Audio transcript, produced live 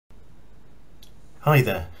Hi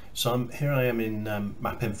there. So here I am in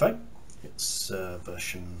MapInfo. It's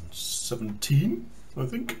version 17, I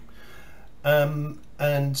think. And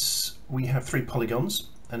we have 3 polygons.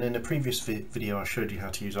 And in a previous video, I showed you how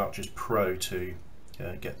to use ArcGIS Pro to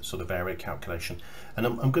get the sort of area calculation. And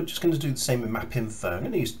I'm just going to do the same in MapInfo. I'm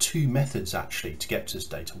going to use 2 methods actually to get to this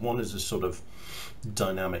data. One is a sort of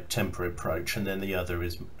dynamic temporary approach, and then the other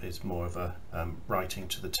is more of a writing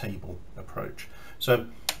to the table approach. So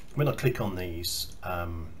when I click on these,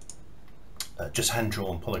 just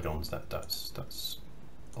hand-drawn polygons, that's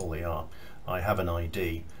all they are. I have an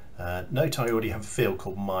ID. Note I already have a field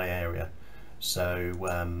called My Area. So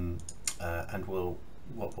and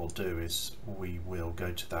what we'll do is we will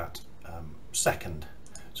go to that second.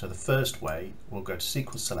 So the first way, we'll go to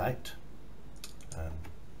SQL Select,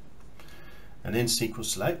 and in SQL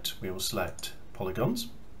Select we will select polygons,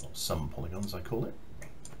 or some polygons I call it.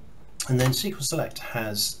 And then SQL Select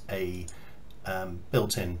has a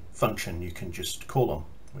built-in function you can just call on,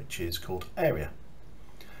 which is called area.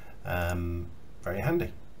 Very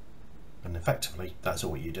handy, and effectively that's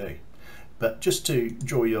all you do. But just to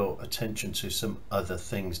draw your attention to some other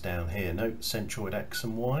things down here, note centroid X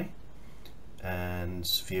and Y, and a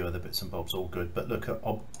few other bits and bobs, all good. But look at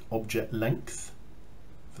object length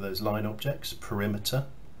for those line objects, perimeter.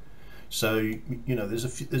 So you know there's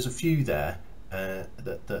a few there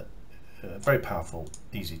that very powerful,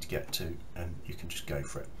 easy to get to, and you can just go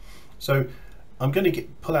for it. So I'm going to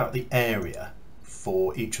pull out the area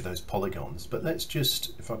for each of those polygons, but let's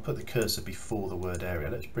just, if I put the cursor before the word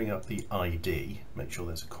area, let's bring up the ID, make sure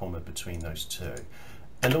there's a comma between those two.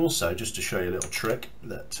 And also, just to show you a little trick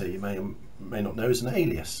that you may not know, is an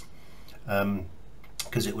alias,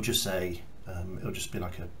 because it will just say, it'll just be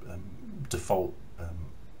like a default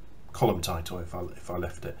column title if I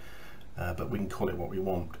left it. But we can call it what we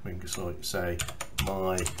want. We can sort of say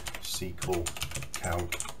my SQL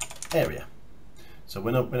calc area. So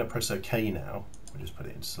when I press OK now, we'll just put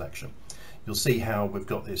it in selection. You'll see how we've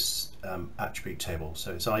got this attribute table.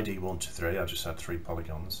 So it's ID 1 to 3. I just had 3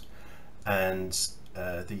 polygons, and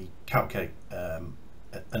the calc and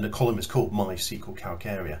the column is called my SQL calc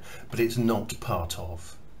area, but it's not part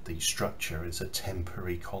of the structure. It's a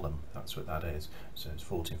temporary column. That's what that is. So it's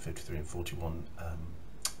 1453 and 41.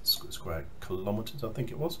 Square kilometers, I think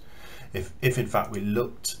it was. If in fact we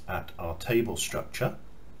looked at our table structure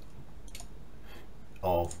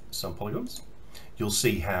of some polygons, you'll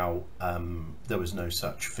see how there was no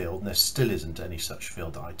such field, and there still isn't any such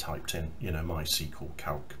field that I typed in, you know, my SQL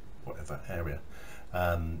calc whatever area.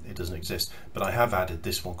 It doesn't exist, but I have added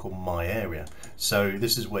this one called My Area. So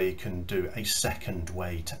this is where you can do a second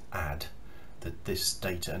way to add this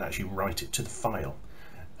data and actually write it to the file.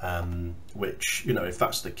 Which, you know, if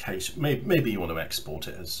that's the case, maybe you want to export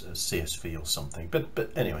it as CSV or something,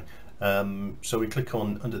 but anyway, so we click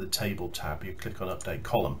on, under the table tab, you click on update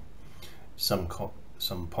column, some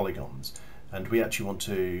polygons, and we actually want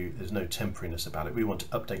to, there's no temporariness about it, we want to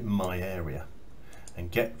update My Area and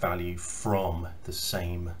get value from the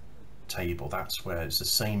same table. That's where it's the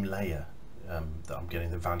same layer that I'm getting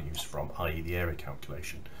the values from, i.e. the area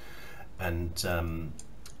calculation. And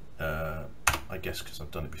I guess because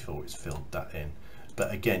I've done it before, it's filled that in.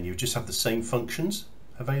 But again, you just have the same functions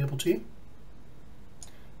available to you.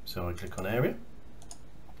 So I click on area,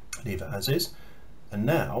 leave it as is, and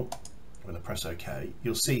now when I press OK,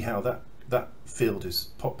 you'll see how that field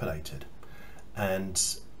is populated. And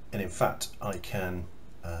in fact, I can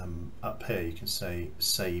up here you can say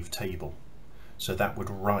save table. So that would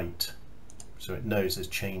write, so it knows there's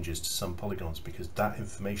changes to some polygons because that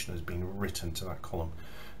information has been written to that column.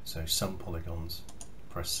 So some polygons,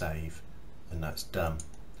 press save, and that's done.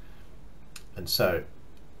 And so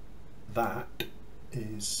that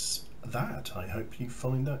is that. I hope you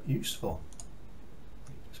find that useful.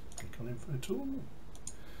 Just click on info tool.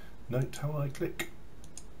 Note how I click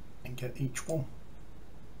and get each one.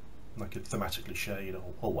 And I could thematically shade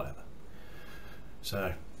or whatever.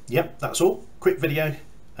 So yep, that's all. Quick video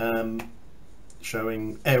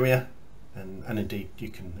showing area, and indeed you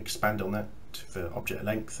can expand on that for object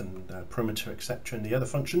length and perimeter, etc., and the other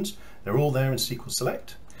functions. They're all there in SQL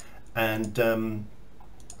Select, and you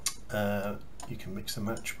can mix and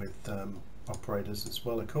match with operators as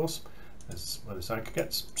well, of course, as well as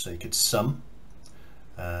aggregates. So you could sum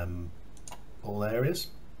all areas.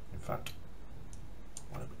 In fact,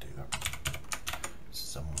 why don't we do that?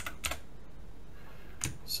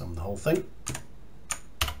 Sum the whole thing.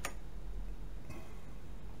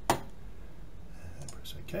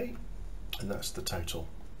 Press OK. And that's the total.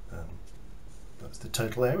 That's the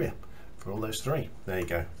total area for all those 3. There you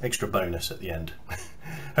go. Extra bonus at the end.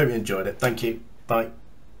 Hope you enjoyed it. Thank you. Bye.